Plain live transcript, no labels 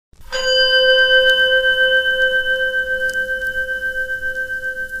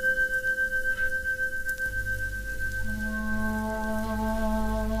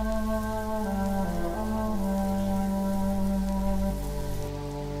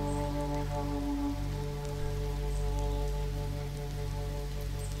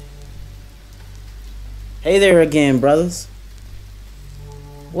Hey there again, brothers.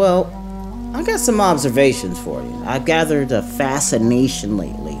 Well, I got some observations for you. I've gathered a fascination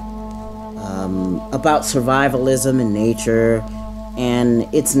lately about survivalism in nature, and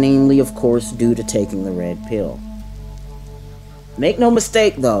it's namely, of course, due to taking the red pill. Make no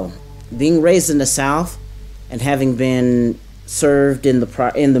mistake, though, being raised in the South and having been served in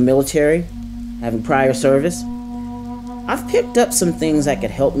the military, having prior service, I've picked up some things that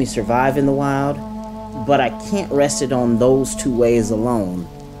could help me survive in the wild, but I can't rest it on those two ways alone.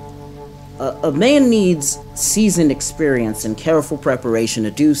 A man needs seasoned experience and careful preparation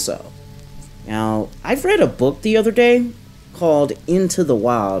to do so. Now, I've read a book the other day called Into the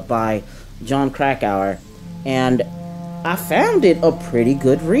Wild by John Krakauer, and I found it a pretty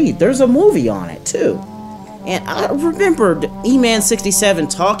good read. There's a movie on it, too. And I remembered E-Man67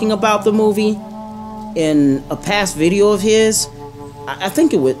 talking about the movie in a past video of his. I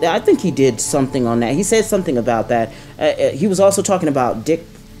think he did something on that. He said something about that. He was also talking about Dick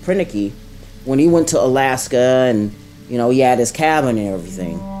Prinicky when he went to Alaska and, he had his cabin and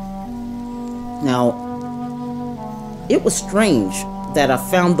everything. Now, it was strange that I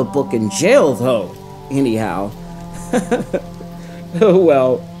found the book in jail, though, anyhow.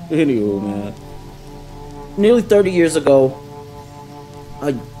 Well, anywho, man. Nearly 30 years ago,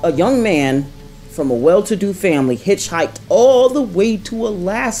 a young man from a well-to-do family hitchhiked all the way to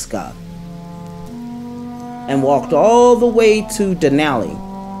Alaska and walked all the way to Denali,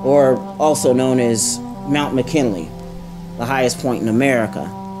 or also known as Mount McKinley, the highest point in America.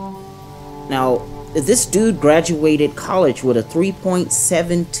 Now, this dude graduated college with a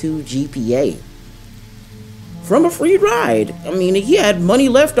 3.72 GPA from a free ride. I mean, he had money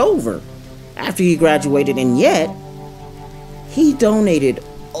left over after he graduated, and yet he donated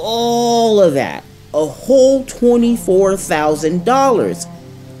all of that, a whole $24,000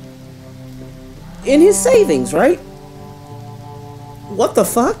 in his savings, right? What the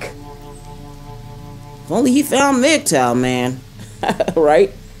fuck? If only he found MGTOW, man.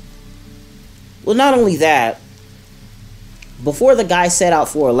 Right? Well, not only that, before the guy set out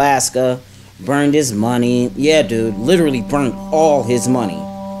for Alaska, burned his money, yeah, dude, literally burned all his money,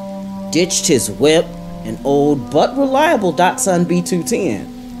 ditched his whip, an old but reliable Datsun B210.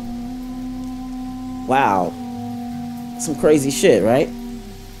 Wow. Some crazy shit, right?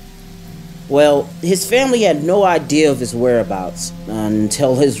 Well, his family had no idea of his whereabouts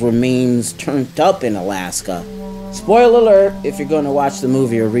until his remains turned up in Alaska. Spoiler alert if you're going to watch the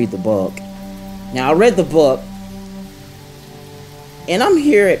movie or read the book. Now, I read the book, and I'm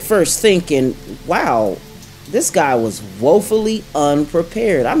here at first thinking, wow, this guy was woefully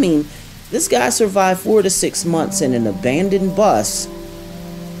unprepared. I mean, this guy survived 4 to 6 months in an abandoned bus,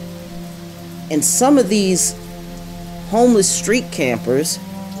 and some of these homeless street campers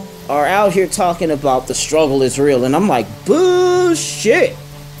are out here talking about the struggle is real, and I'm like, bullshit.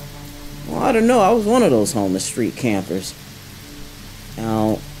 Well, I don't know, I was one of those homeless street campers.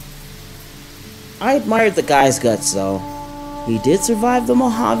 Now, I admired the guy's guts, though. He did survive the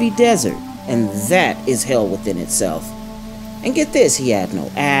Mojave Desert, and that is hell within itself. And get this, he had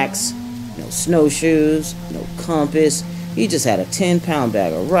no axe, no snowshoes, no compass. He just had a 10-pound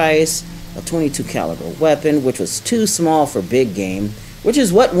bag of rice, a 22 caliber weapon, which was too small for big game, which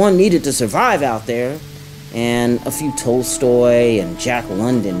is what one needed to survive out there, and a few Tolstoy and Jack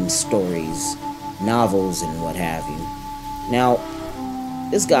London stories, novels, and what have you. Now,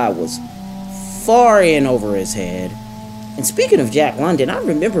 this guy was far in over his head. And speaking of Jack London, I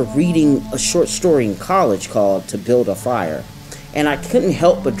remember reading a short story in college called To Build a Fire, and I couldn't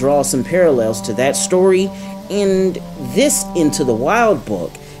help but draw some parallels to that story and this Into the Wild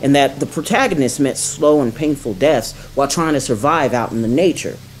book, and that the protagonist met slow and painful deaths while trying to survive out in the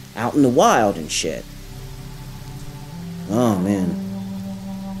nature, out in the wild and shit. Oh, man.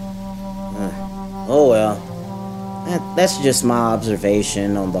 Oh, well. That's just my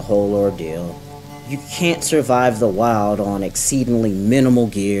observation on the whole ordeal. You can't survive the wild on exceedingly minimal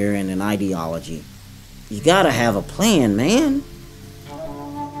gear and an ideology. You gotta have a plan, man.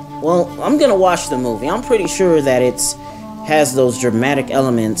 Well, I'm gonna watch the movie. I'm pretty sure that has those dramatic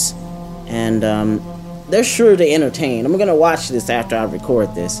elements, and they're sure to entertain. I'm gonna watch this after I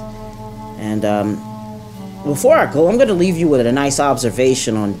record this. And before I go, I'm gonna leave you with a nice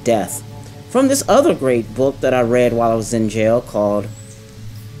observation on death from this other great book that I read while I was in jail called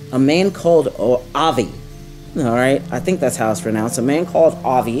A Man Called Avi. Alright, I think that's how it's pronounced. A Man Called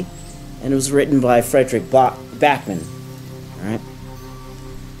Avi, and it was written by Frederick Backman. Alright.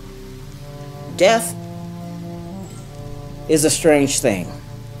 Death is a strange thing.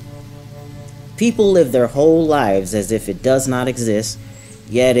 People live their whole lives as if it does not exist,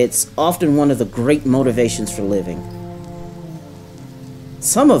 Yet it's often one of the great motivations for living.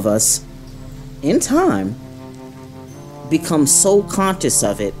 Some of us, in time, become so conscious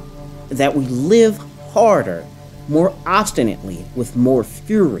of it that we live harder, more obstinately, with more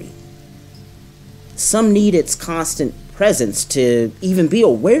fury. Some need its constant presence to even be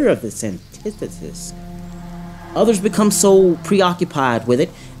aware of this antithesis. Others become so preoccupied with it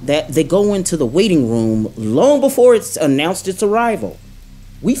that they go into the waiting room long before it's announced its arrival.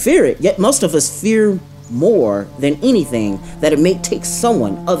 We fear it, yet most of us fear more than anything that it may take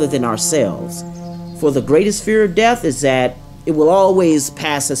someone other than ourselves. For the greatest fear of death is that it will always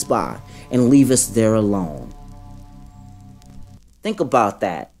pass us by and leave us there alone. Think about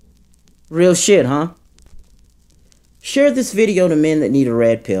that. Real shit, huh? Share this video to men that need a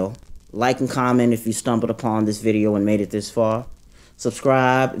red pill. Like and comment if you stumbled upon this video and made it this far.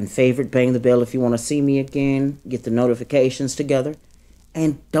 Subscribe and favorite, bang the bell if you want to see me again, get the notifications together,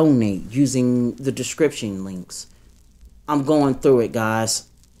 and donate using the description links. I'm going through it, guys.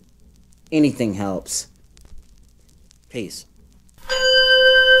 Anything helps. Peace.